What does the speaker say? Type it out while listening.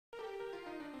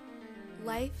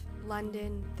Life,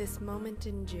 London, This Moment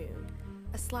in June,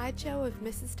 a slideshow of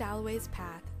Mrs. Dalloway's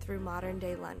path through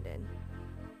modern-day London.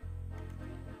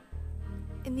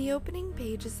 In the opening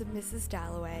pages of Mrs.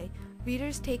 Dalloway,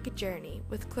 readers take a journey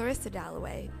with Clarissa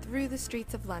Dalloway through the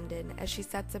streets of London as she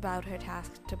sets about her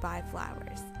task to buy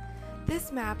flowers.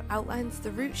 This map outlines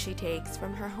the route she takes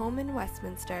from her home in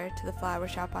Westminster to the flower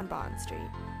shop on Bond Street.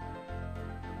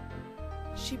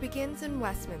 She begins in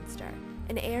Westminster,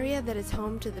 an area that is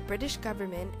home to the British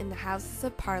government in the Houses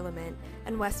of Parliament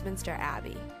and Westminster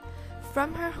Abbey.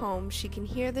 From her home, she can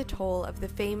hear the toll of the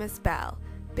famous bell,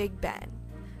 Big Ben.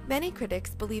 Many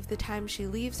critics believe the time she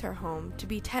leaves her home to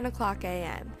be 10 o'clock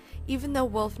a.m., even though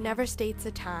Woolf never states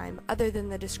a time other than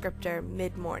the descriptor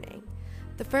mid-morning.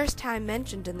 The first time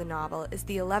mentioned in the novel is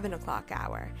the 11 o'clock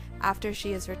hour, after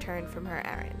she has returned from her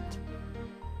errand.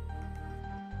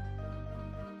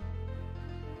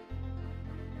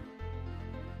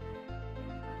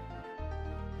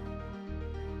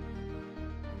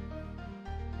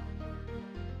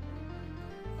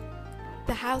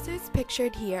 The houses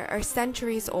pictured here are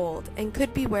centuries old and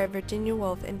could be where Virginia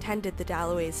Woolf intended the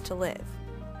Dalloways to live.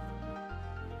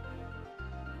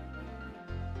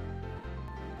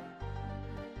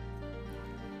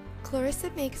 Clarissa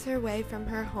makes her way from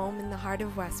her home in the heart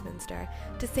of Westminster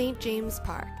to St. James's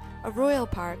Park, a royal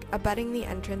park abutting the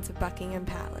entrance of Buckingham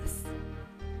Palace.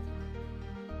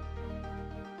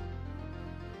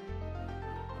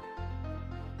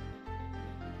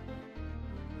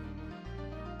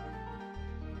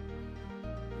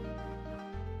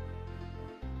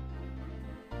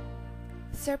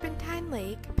 Serpentine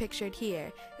Lake, pictured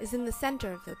here, is in the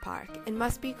center of the park and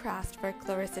must be crossed for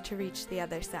Clarissa to reach the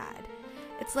other side.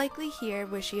 It's likely here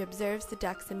where she observes the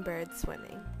ducks and birds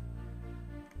swimming.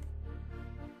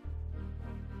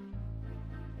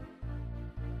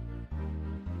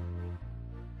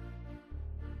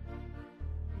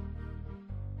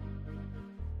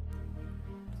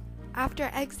 After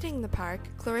exiting the park,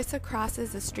 Clarissa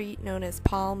crosses a street known as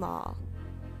Pall Mall.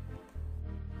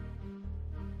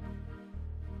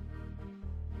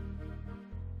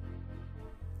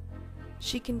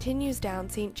 She continues down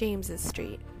St. James's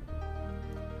Street.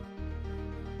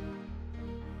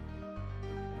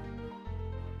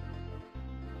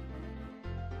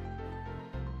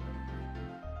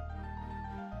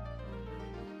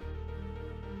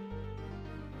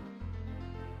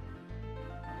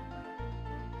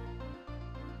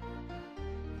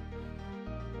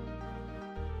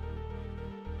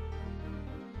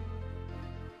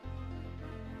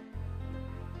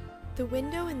 The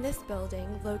window in this building,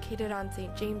 located on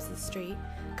St. James's Street,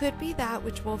 could be that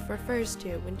which Woolf refers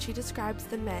to when she describes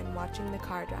the men watching the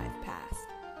car drive past.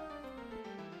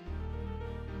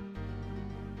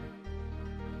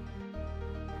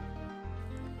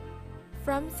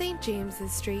 From St.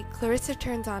 James's Street, Clarissa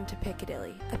turns on to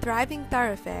Piccadilly, a thriving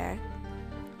thoroughfare,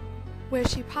 where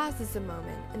she pauses a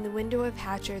moment in the window of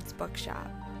Hatchard's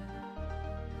bookshop.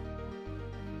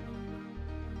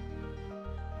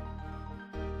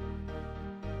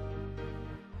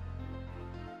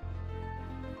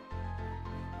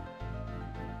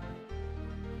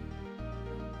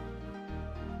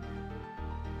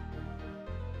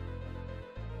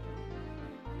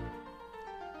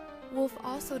 Woolf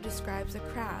also describes a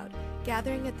crowd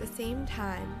gathering at the same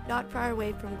time, not far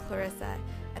away from Clarissa,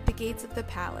 at the gates of the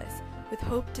palace, with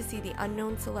hope to see the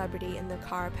unknown celebrity in the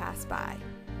car pass by.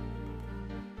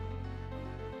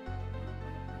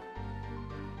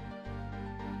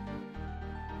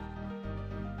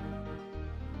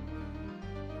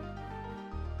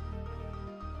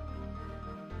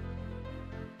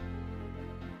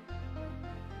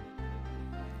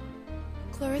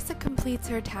 Clarissa completes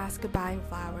her task of buying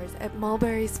flowers at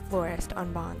Mulberry's florist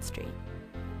on Bond Street,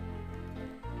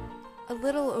 a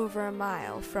little over a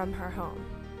mile from her home.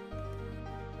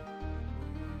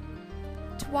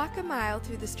 To walk a mile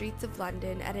through the streets of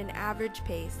London at an average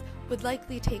pace would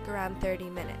likely take around 30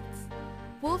 minutes.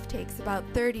 Woolf takes about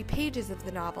 30 pages of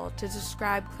the novel to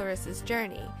describe Clarissa's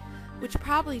journey, which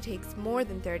probably takes more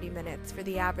than 30 minutes for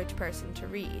the average person to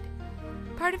read.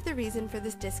 Part of the reason for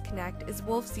this disconnect is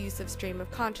Woolf's use of stream of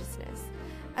consciousness.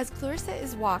 As Clarissa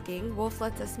is walking, Woolf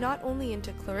lets us not only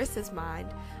into Clarissa's mind,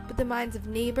 but the minds of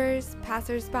neighbors,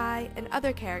 passers-by, and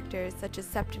other characters such as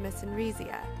Septimus and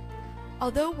Rezia.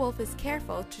 Although Woolf is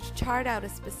careful to chart out a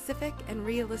specific and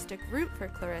realistic route for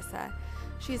Clarissa,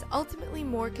 she is ultimately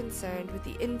more concerned with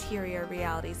the interior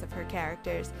realities of her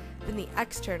characters than the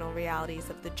external realities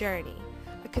of the journey,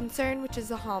 a concern which is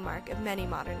a hallmark of many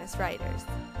modernist writers.